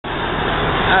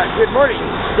Good morning.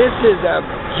 This is a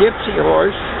gypsy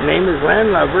horse. Name is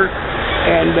Landlover,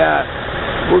 and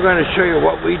we're going to show you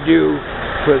what we do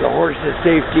for the horse's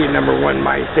safety, and number one,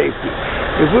 my safety.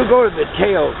 If we go to the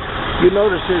tail, you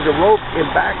notice there's a rope in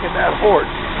back of that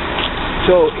horse,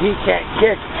 so he can't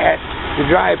kick at the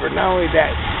driver. Not only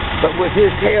that, but with his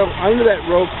tail under that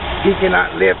rope, he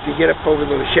cannot lift to get up over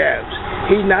those shafts.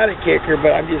 He's not a kicker,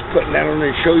 but I'm just putting that on to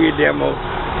show you a demo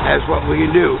as what we can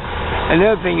do.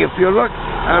 Another thing, if you look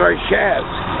at our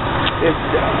shafts, it's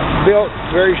built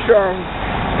very strong,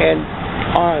 and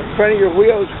on front of your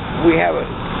wheels, we have a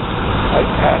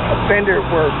fender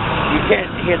where you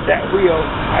can't hit that wheel.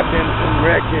 I've been in some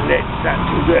wrecks and that's not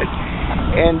too good.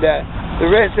 And the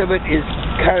rest of it is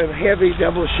kind of heavy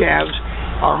double shafts.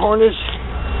 Our harness,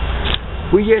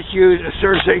 we just use a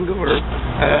surf angler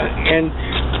and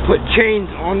put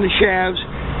chains on the shafts,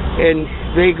 and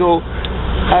they go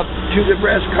up to the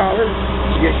breast collar.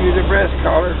 You just use the breast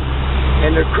collar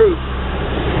and the croup.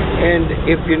 And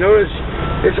if you notice,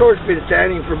 this horse has been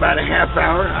standing for about a half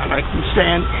hour. I like him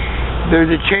stand.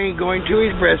 There's a chain going to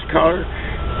his breast collar.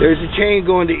 There's a chain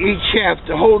going to each shaft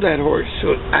to hold that horse.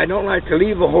 So I don't like to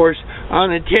leave a horse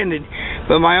unattended,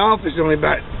 but my office is only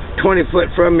about 20 foot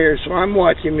from here, so I'm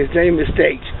watching him. If there's any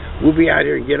mistakes, we'll be out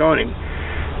here and get on him.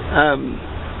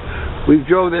 We've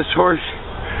drove this horse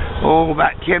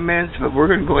about 10 minutes, but we're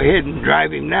going to go ahead and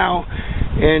drive him now,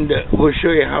 and we'll show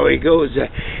you how he goes.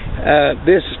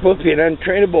 This is supposed to be an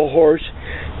untrainable horse,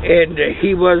 and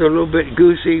he was a little bit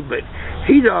goosey, but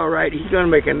he's all right. He's going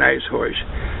to make a nice horse.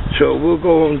 So we'll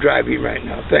go home and drive him right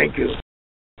now. Thank you.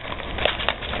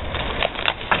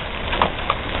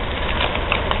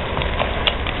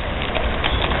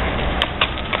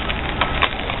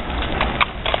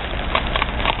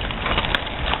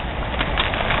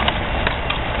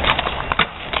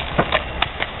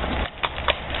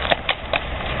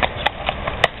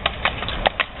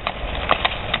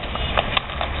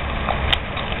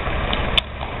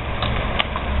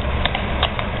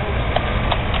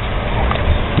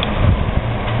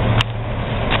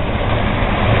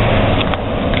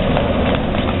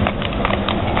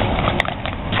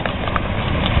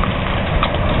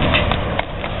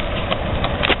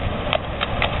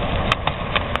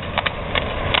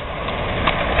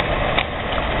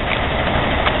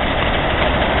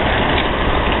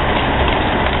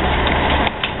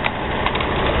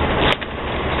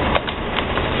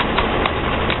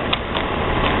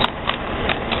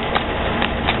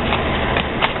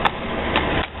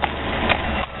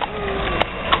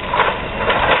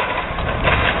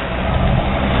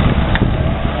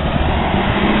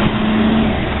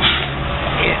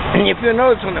 If you'll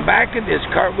notice on the back of this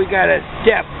cart, we got a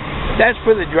step. That's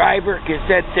for the driver can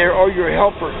sit there, or your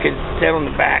helper can sit on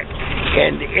the back.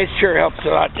 And it sure helps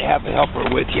a lot to have a helper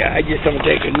with you. I just don't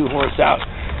take a new horse out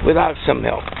without some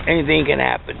help. Anything can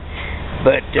happen.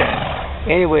 But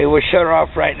anyway, we'll shut her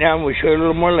off right now, and we'll show you a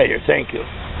little more later. Thank you.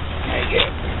 Thank you.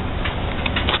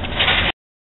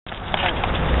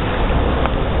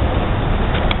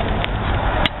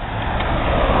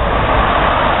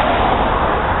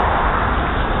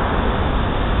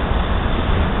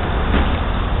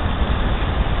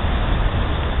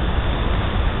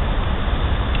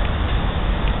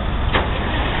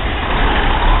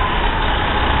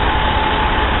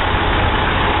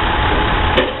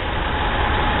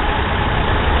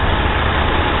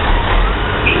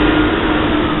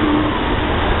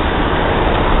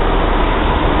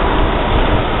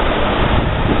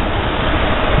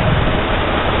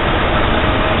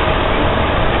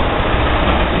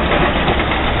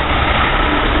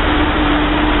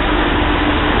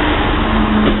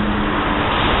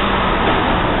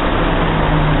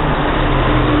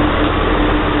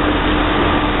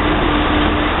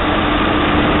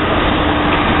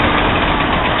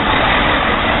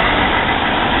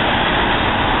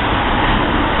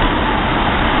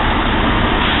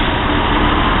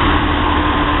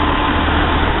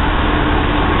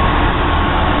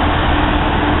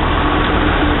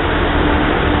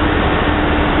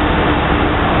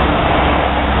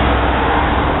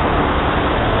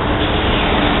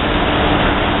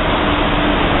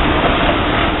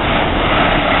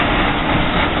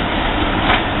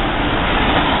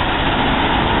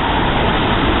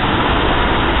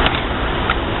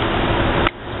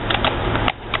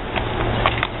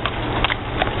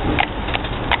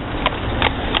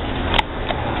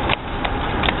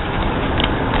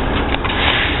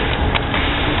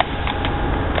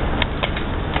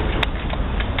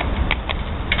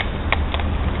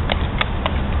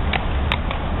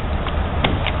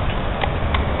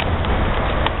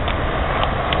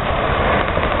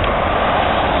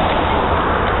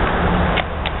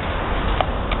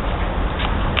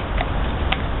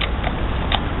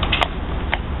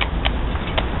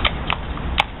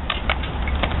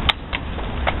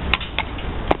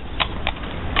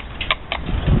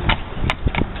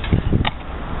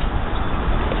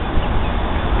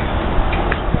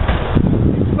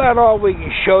 about all we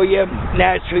can show you.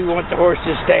 Naturally, we want the horse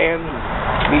to stand.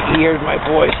 Here's my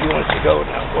voice. He wants to go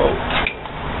now. Whoa.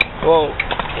 Whoa.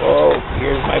 Whoa.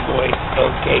 Here's my voice.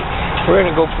 Okay. We're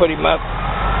going to go put him up,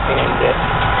 and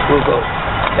we'll go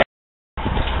back.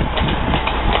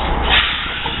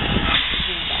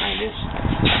 Behind us?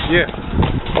 Yeah.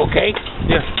 Okay.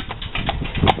 Yeah.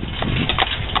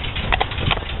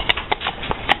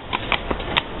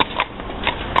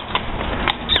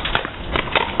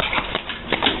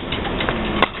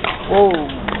 Whoa.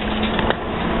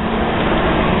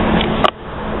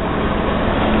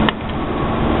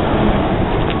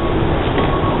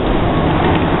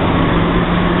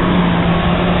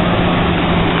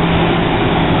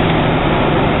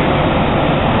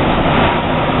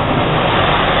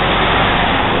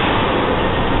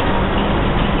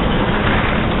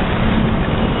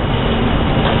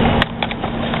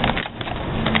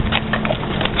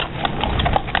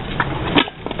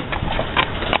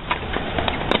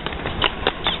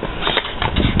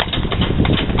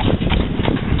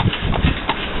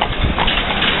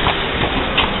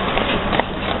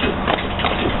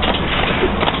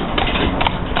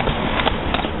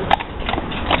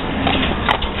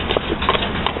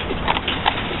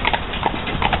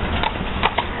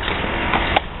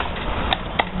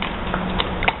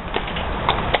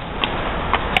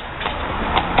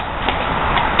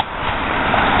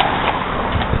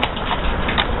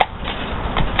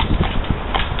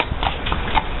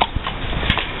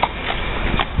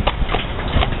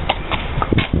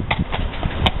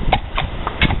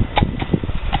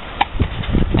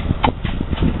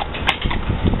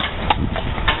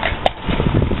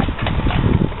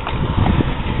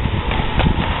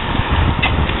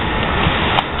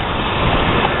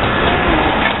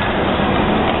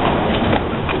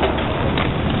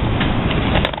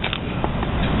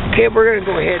 Okay, we're going to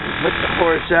go ahead and put the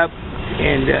horse up,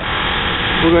 and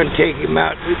we're going to take him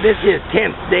out. This is his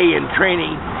 10th day in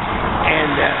training,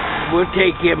 and we'll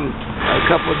take him a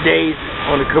couple of days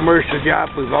on a commercial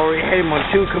job. We've already had him on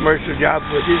 2 commercial jobs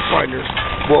with his partner.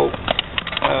 Whoa.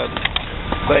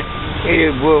 But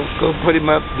anyway, we'll go put him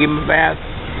up, give him a bath,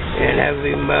 and have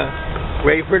him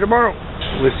ready for tomorrow.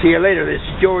 We'll see you later. This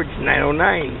is George,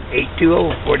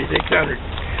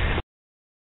 909-820-4600.